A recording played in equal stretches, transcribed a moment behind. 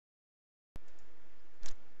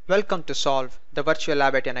Welcome to Solve, the virtual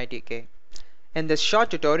lab at NITK. In this short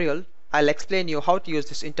tutorial, I'll explain you how to use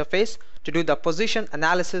this interface to do the position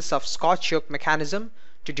analysis of Scotch yoke mechanism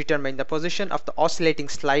to determine the position of the oscillating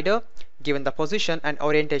slider given the position and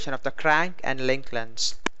orientation of the crank and link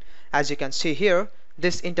lengths. As you can see here,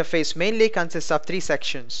 this interface mainly consists of three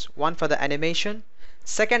sections, one for the animation,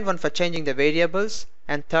 second one for changing the variables,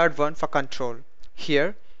 and third one for control.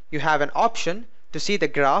 Here, you have an option to see the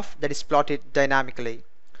graph that is plotted dynamically.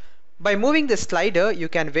 By moving the slider, you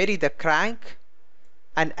can vary the crank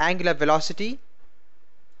and angular velocity,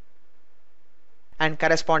 and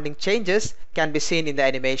corresponding changes can be seen in the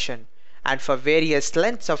animation. And for various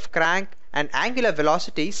lengths of crank and angular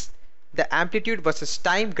velocities, the amplitude versus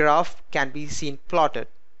time graph can be seen plotted.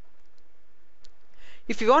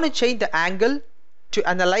 If you want to change the angle to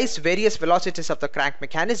analyze various velocities of the crank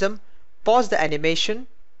mechanism, pause the animation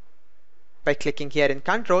by clicking here in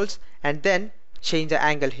Controls and then change the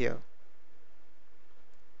angle here.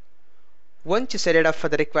 Once you set it up for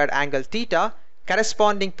the required angle theta,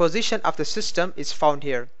 corresponding position of the system is found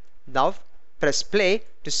here. Now press play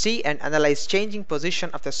to see and analyze changing position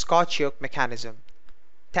of the Scotch yoke mechanism.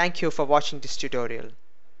 Thank you for watching this tutorial.